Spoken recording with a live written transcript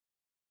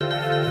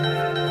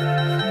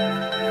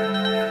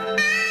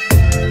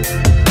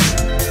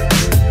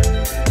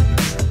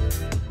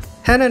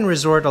Henann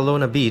Resort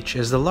Alona Beach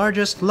is the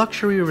largest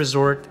luxury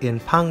resort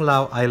in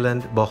Panglao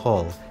Island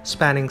Bohol,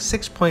 spanning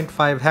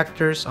 6.5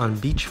 hectares on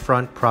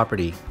beachfront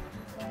property.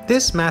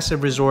 This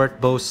massive resort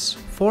boasts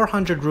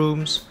 400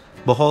 rooms,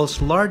 Bohol's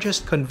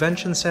largest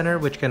convention center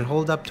which can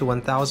hold up to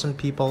 1,000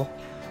 people,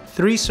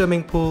 3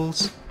 swimming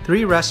pools,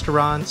 3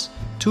 restaurants,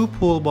 2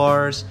 pool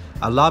bars,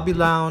 a lobby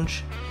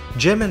lounge,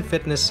 gym and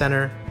fitness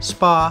center,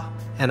 spa,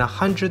 and a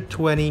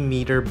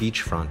 120-meter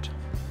beachfront.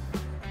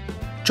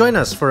 Join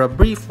us for a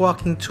brief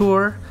walking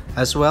tour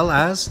as well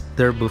as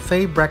their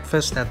buffet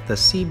breakfast at the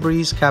Sea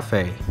Breeze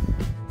Cafe.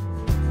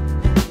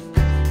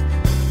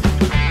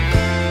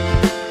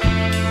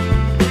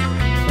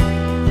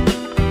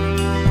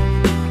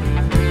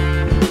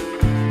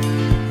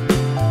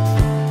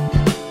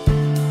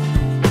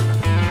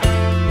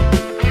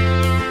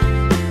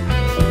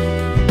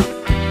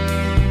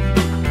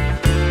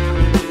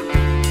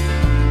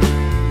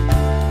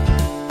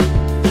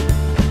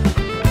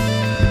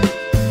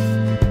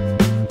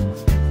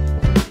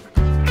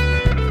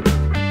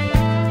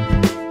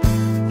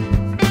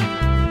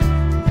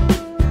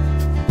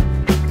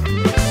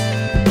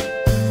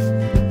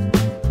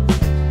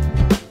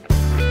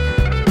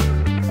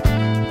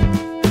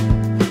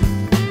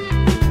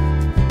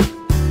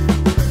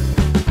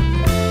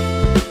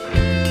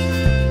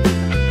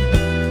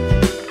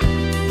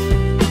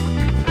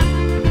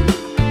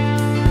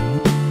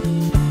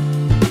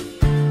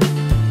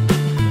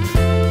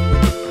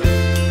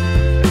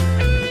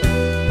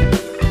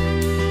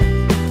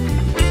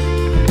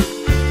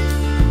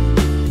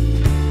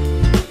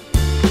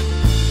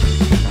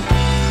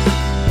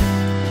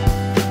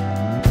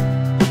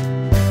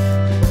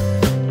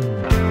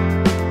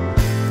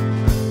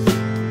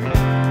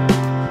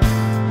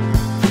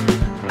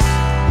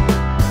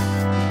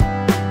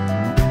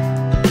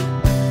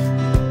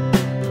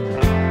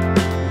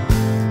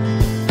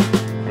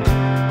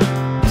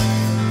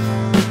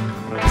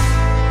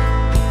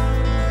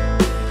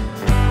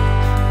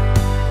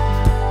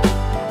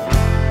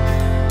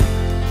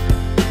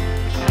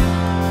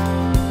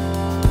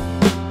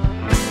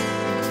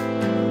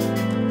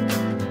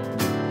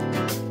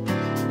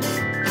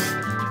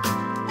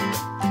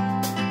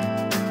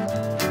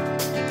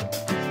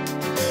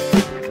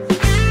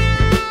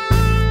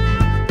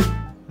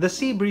 The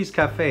Sea Breeze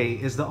Cafe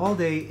is the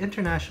all-day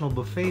international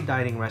buffet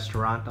dining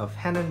restaurant of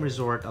Henann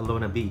Resort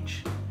Alona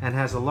Beach and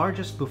has the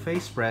largest buffet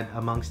spread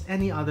amongst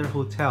any other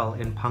hotel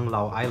in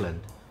Panglao Island.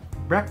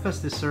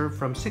 Breakfast is served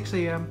from 6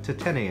 a.m. to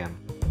 10 a.m.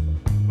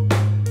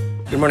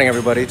 Good morning,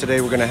 everybody. Today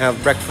we're going to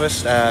have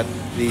breakfast at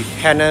the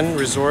Henann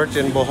Resort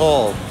in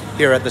Bohol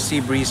here at the Sea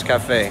Breeze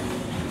Cafe.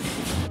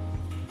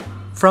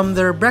 From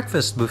their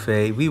breakfast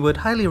buffet, we would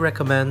highly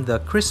recommend the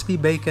crispy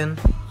bacon,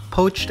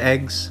 poached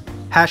eggs,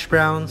 hash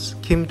browns,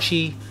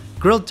 kimchi,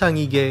 grilled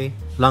tanguigue,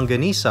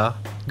 Longganisa,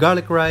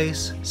 garlic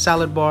rice,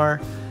 salad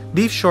bar,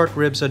 beef short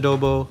ribs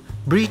adobo,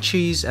 Brie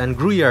cheese and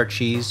Gruyere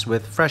cheese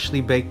with freshly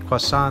baked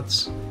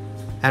croissants.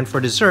 And for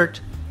dessert,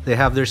 they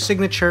have their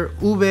signature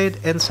Ube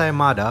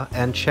Ensaymada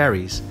and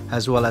Cherries,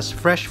 as well as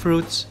fresh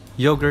fruits,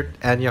 yogurt,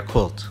 and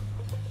yakult.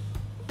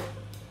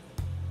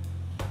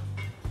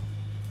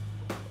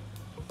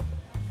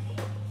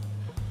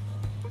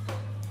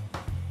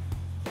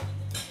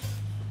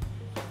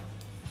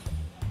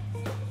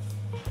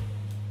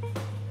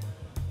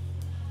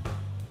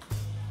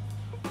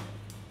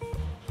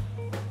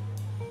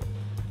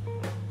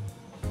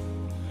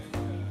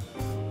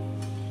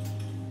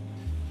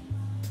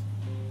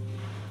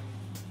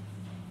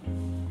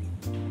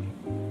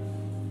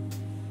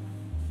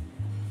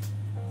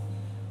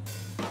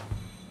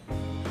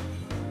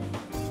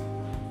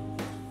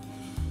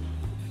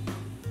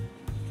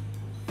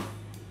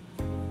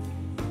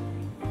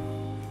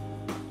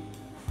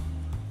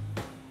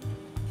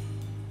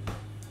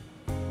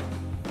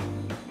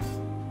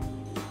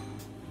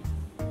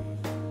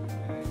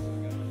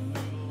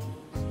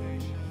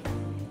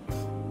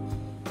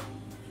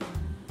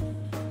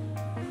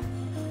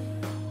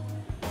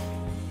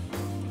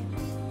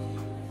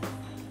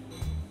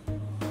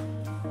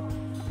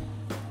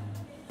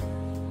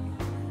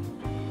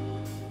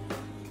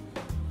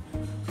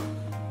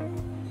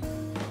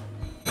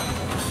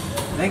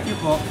 Thank you,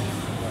 po.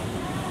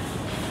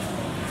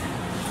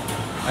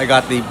 I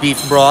got the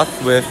beef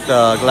broth with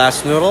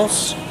glass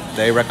noodles.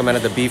 They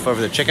recommended the beef over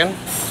the chicken.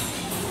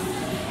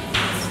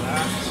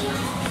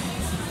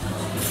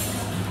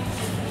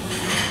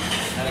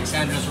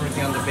 Alexandra's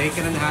working on the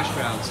bacon and hash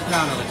browns. Sit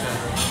down,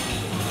 Alexandra.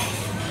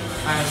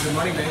 Hi, good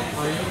morning, babe.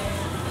 How are you?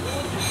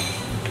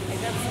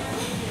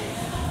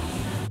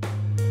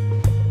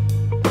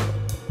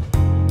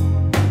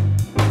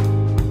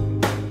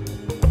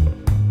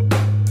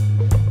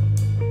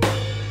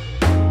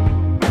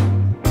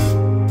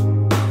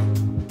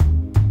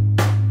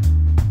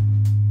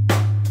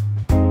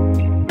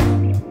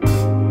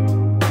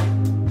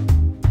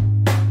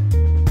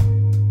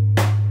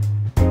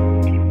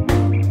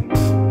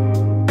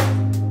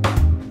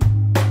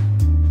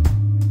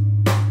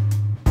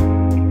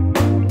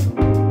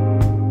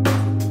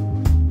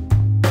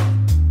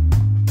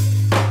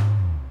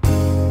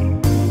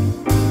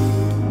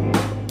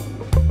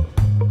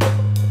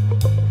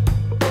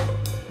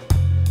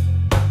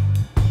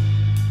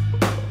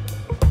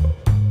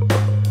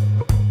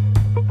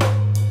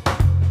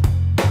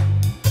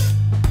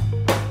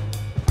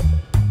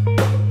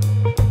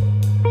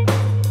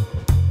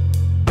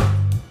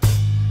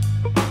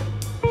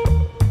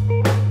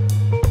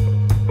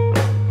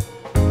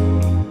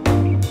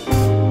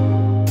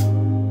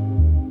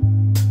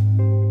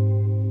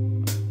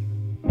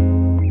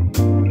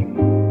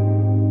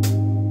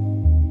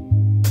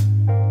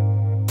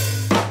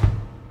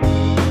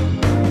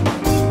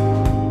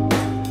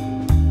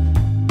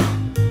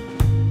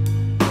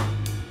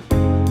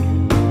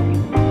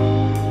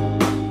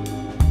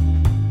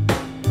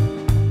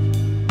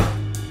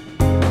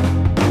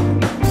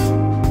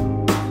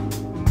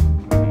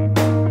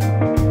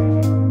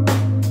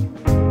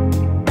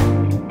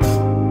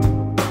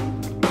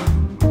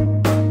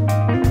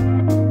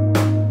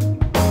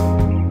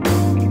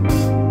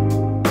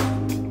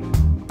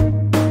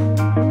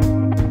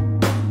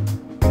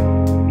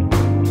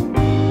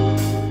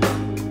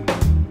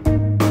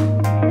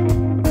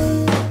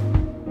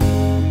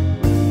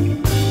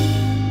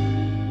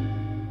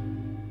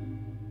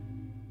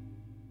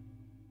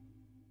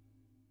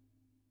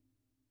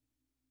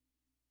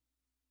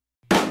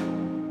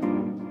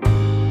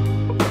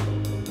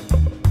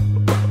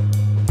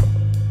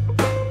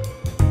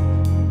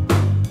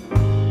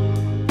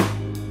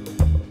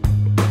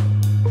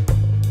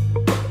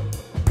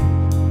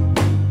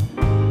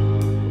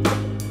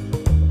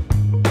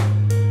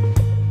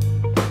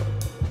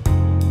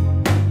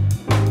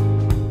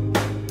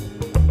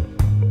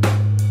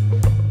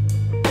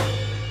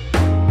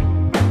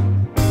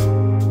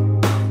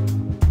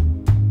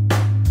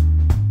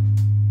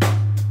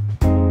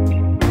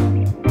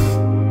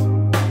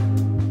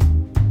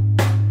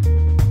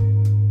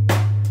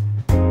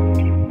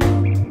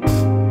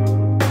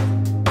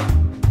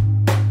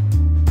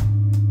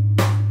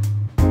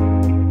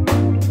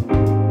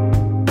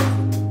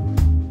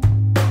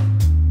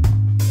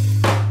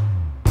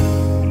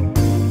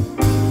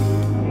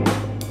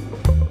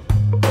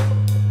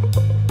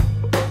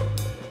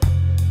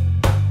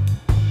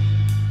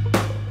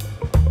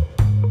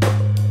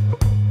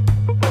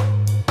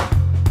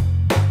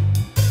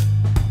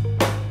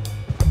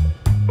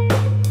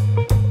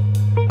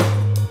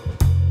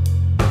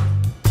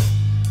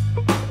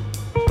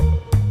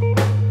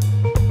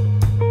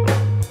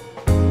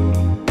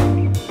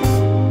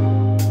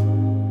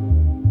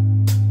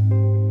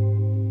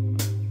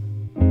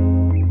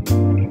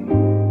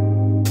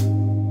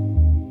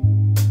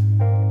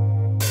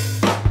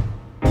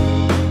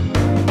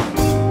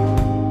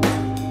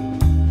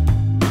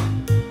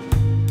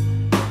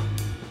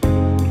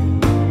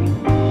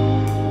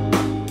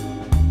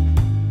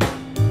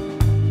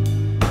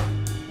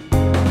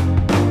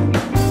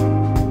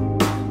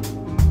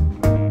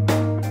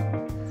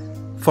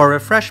 For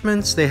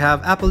refreshments, they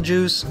have apple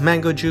juice,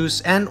 mango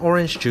juice, and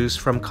orange juice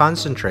from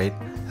concentrate,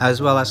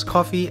 as well as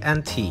coffee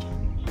and tea.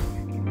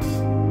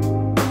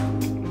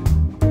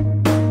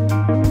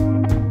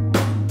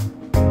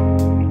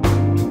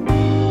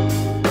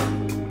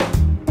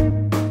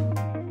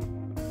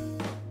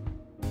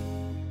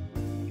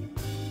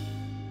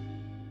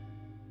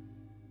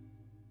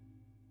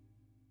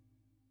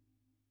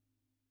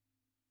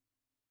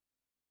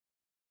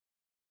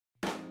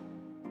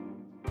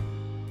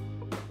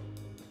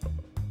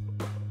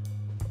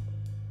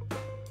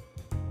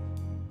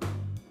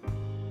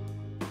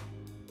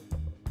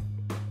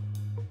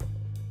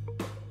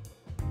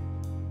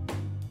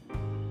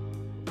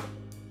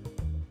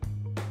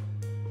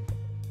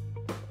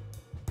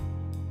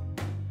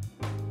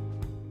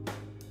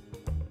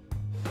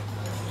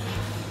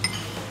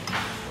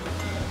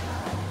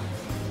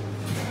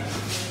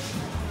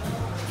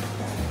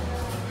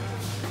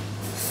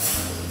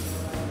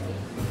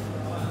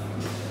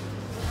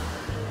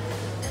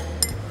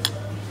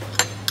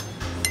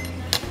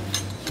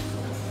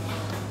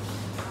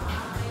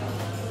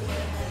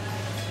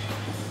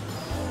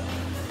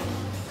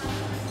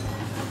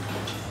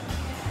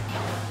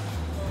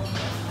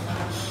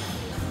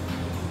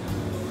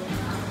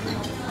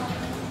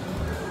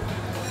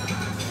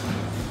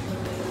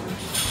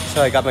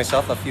 So I got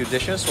myself a few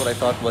dishes, what I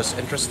thought was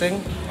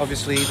interesting.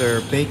 Obviously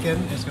their bacon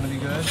is going to be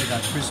good. They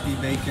got crispy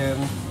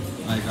bacon.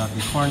 I got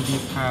the corned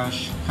beef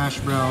hash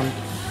brown,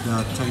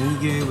 the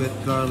Tanguigue with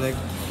garlic.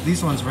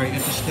 These ones very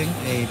interesting.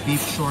 A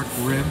beef short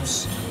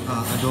ribs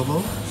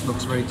adobo.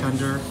 Looks very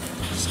tender.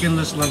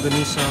 Skinless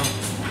Longganisa.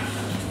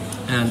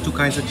 And two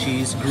kinds of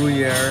cheese,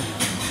 Gruyere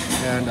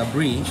and a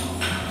Brie. I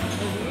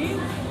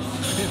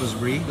think it was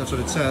Brie, that's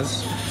what it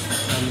says.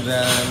 And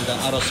then the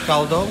arroz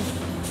caldo.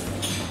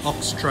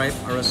 Ox tripe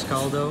arroz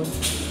caldo.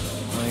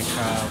 I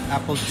have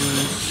apple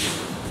juice,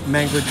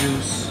 mango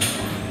juice,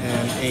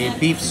 and a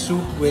beef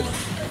soup with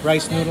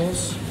rice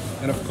noodles.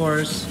 And of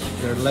course,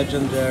 their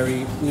legendary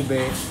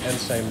Ube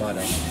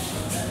Ensaymada.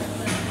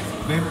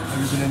 Babe,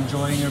 have you been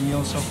enjoying your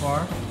meal so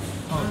far?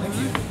 Oh, thank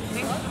you.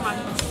 Thanks so much.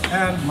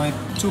 And my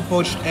 2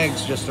 poached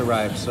eggs just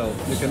arrived, so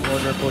you can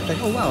order poached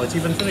eggs. Oh wow, it's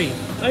even 3.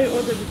 I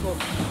ordered before.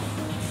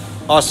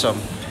 Awesome.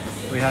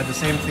 We had the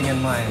same thing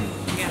in mind.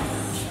 Yes.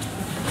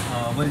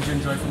 What did you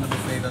enjoy from the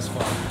buffet thus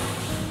far?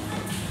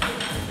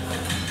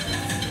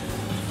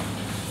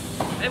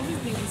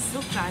 Everything is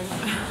so kind.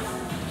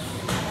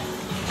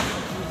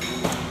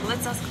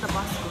 Let's ask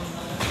Tabasco.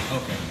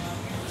 Okay.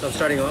 So I'm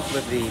starting off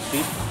with the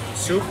beef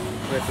soup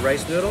with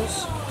rice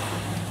noodles.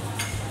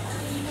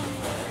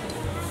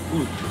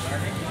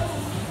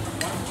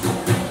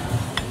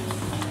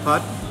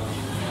 Hot.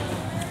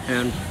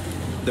 And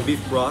the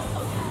beef broth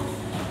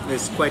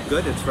is quite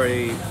good. It's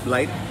very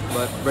light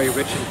but very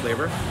rich in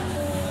flavor.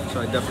 So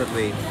I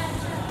definitely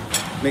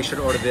make sure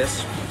to order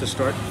this to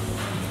start.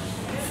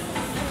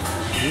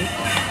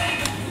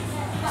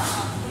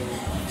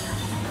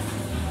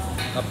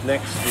 Up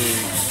next,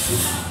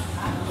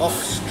 the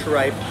ox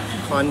tripe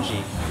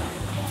congee.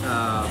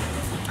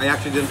 I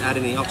actually didn't add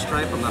any ox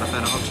tripe. I'm not a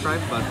fan of ox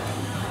tripe, but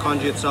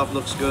congee itself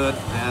looks good.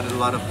 I added a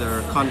lot of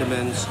their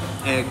condiments,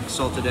 egg,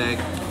 salted egg,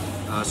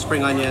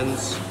 spring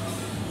onions,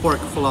 pork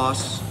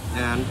floss,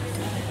 and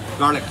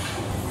garlic.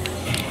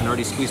 And I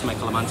already squeezed my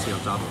calamansi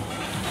on top.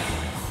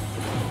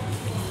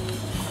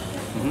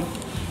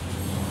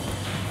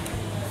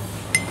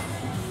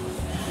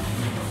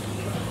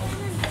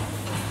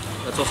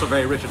 That's also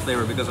very rich in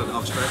flavor because of the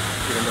ox tripe,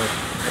 even though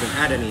I didn't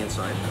add any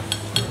inside.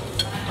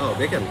 Oh,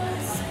 bacon.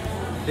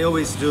 They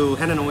always do,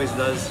 Henann always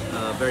does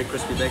very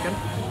crispy bacon.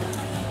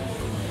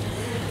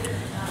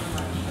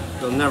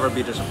 You'll never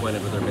be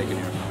disappointed with their bacon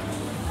here.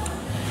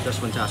 Just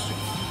fantastic.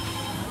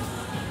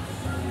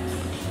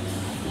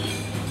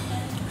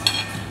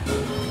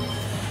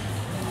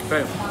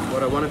 Okay,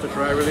 what I wanted to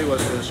try really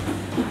was this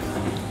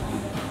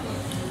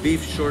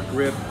beef short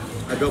rib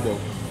adobo.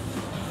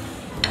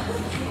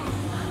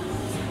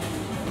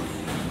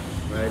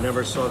 I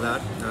never saw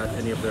that at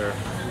any of their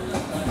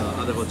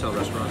other hotel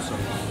restaurants. So.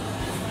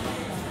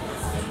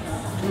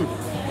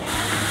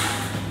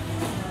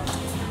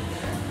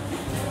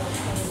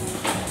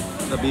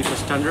 The beef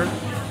is tender,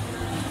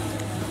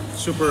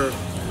 super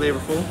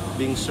flavorful,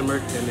 being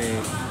simmered in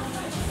a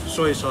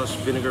soy sauce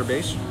vinegar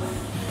base.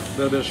 A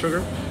little bit of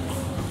sugar.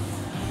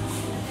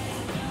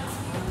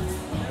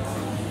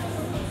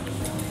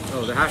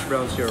 Oh, the hash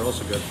browns here are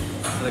also good.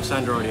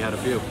 Alexander already had a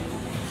few.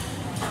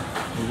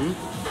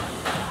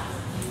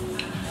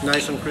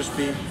 Nice and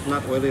crispy,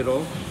 not oily at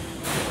all.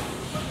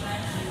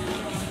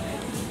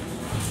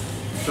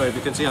 So if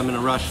you can see I'm in a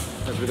rush,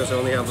 that's because I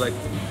only have like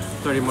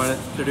 30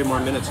 more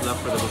minutes left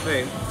for the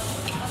buffet.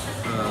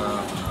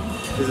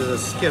 This is a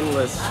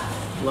skinless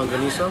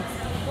Longganisa.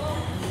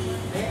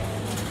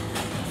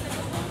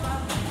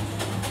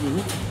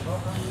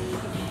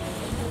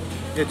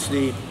 It's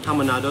the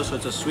hamonado, so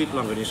it's a sweet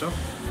Longganisa.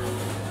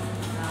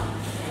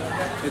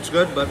 It's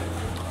good, but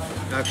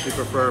I actually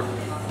prefer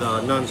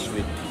the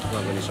non-sweet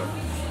Longganisa.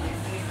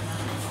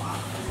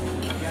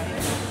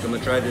 I'm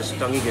gonna try this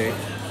Tanguigue.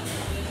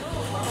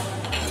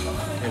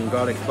 and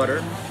garlic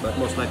butter, but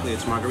most likely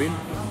it's margarine.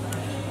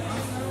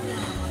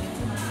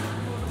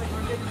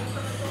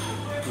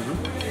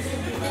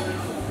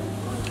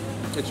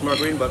 It's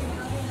margarine, but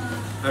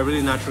I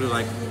really naturally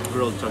like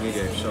grilled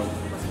Tanguigue. So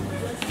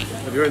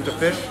if you're into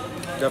fish,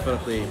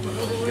 definitely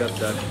get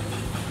that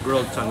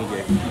grilled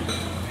Tanguigue.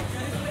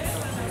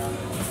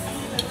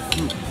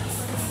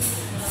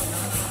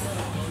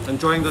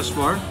 Enjoying this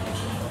far,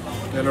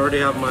 and already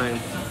have my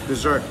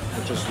dessert,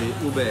 which is the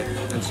Ube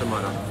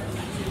Ensaymada.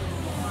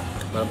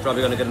 But I'm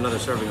probably gonna get another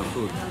serving of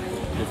food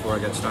before I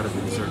get started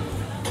with dessert.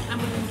 I'm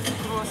eating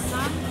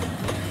croissant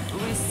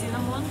with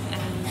cinnamon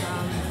and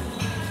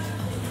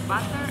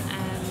butter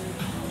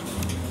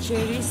and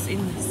cherries in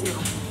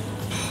syrup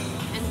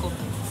and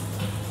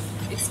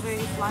coffee. It's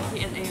very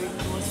fluffy and airy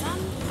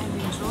croissant. I'm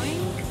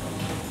enjoying.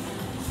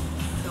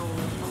 So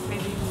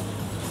filling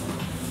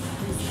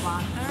with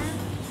butter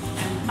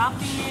and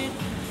topping it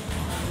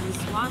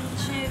with one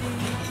cherry.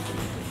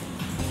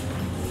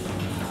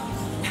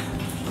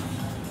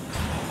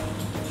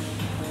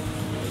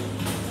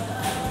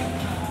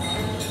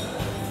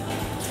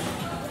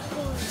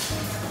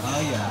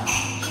 Oh yeah,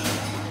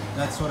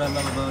 that's what I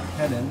love about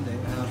Henann. They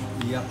have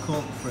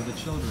yakult for the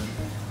children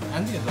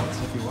and the adults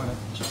if you want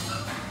to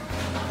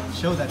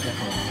show that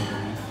yakult.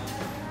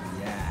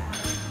 Yeah.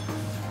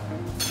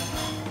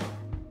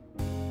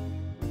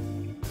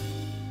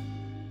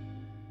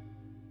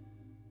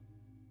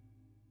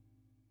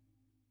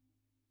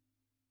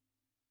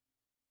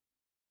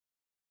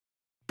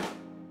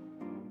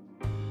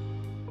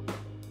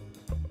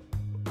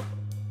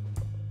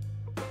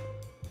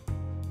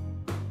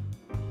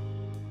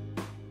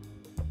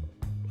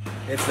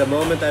 It's the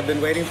moment I've been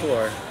waiting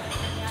for.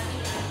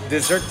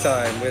 Dessert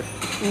time with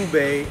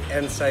Ube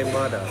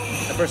Ensaymada.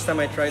 The first time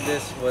I tried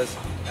this was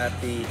at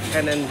the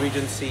Henann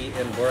Regency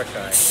in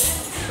Boracay.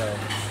 So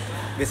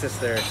this is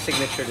their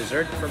signature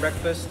dessert for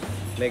breakfast.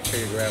 Make sure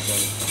you grab one.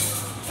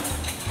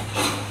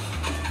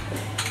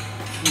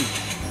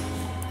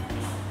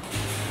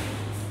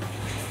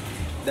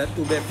 That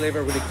ube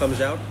flavor really comes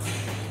out.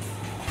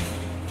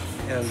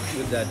 And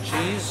with that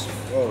cheese,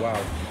 oh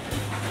wow.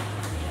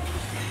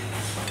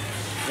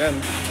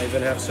 And I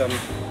even have some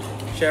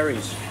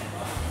cherries.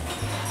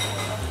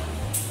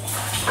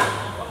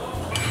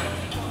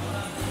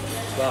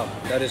 Wow,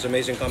 that is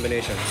amazing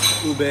combination.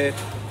 Ube,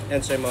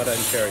 ensaymada,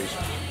 and cherries.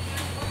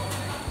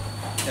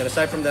 And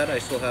aside from that, I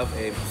still have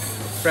a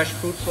fresh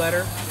fruit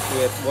platter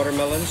with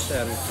watermelons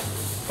and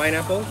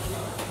pineapple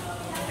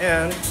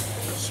and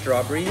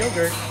strawberry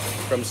yogurt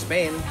from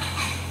Spain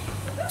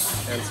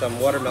and some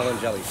watermelon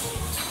jellies.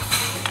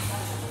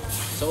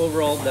 So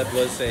overall, that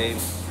was a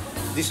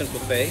decent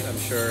buffet. I'm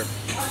sure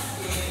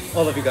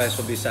all of you guys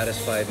will be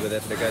satisfied with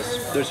it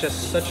because there's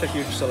just such a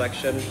huge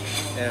selection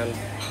and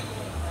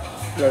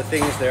there are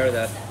things there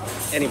that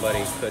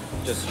anybody could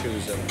just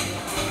choose and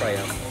try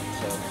out.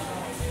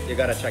 So you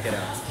gotta check it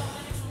out.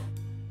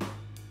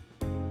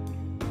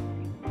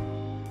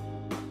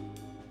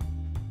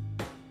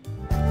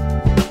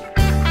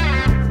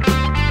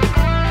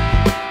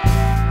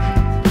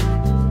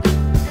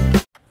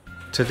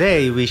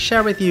 Today, we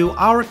share with you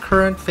our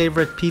current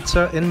favorite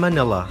pizza in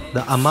Manila,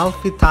 the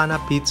Amalfitana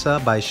Pizza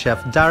by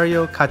Chef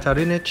Dario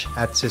Catarinich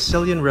at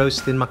Sicilian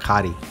Roast in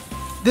Makati.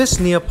 This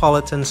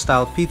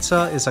Neapolitan-style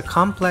pizza is a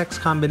complex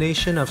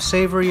combination of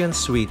savory and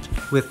sweet,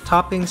 with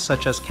toppings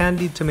such as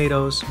candied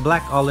tomatoes,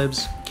 black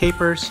olives,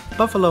 capers,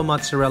 buffalo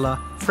mozzarella,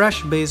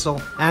 fresh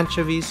basil,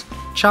 anchovies,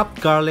 chopped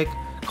garlic,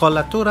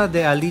 collatura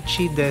de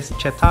alici de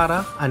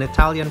cetara, an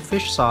Italian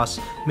fish sauce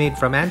made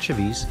from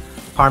anchovies,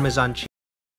 Parmesan cheese,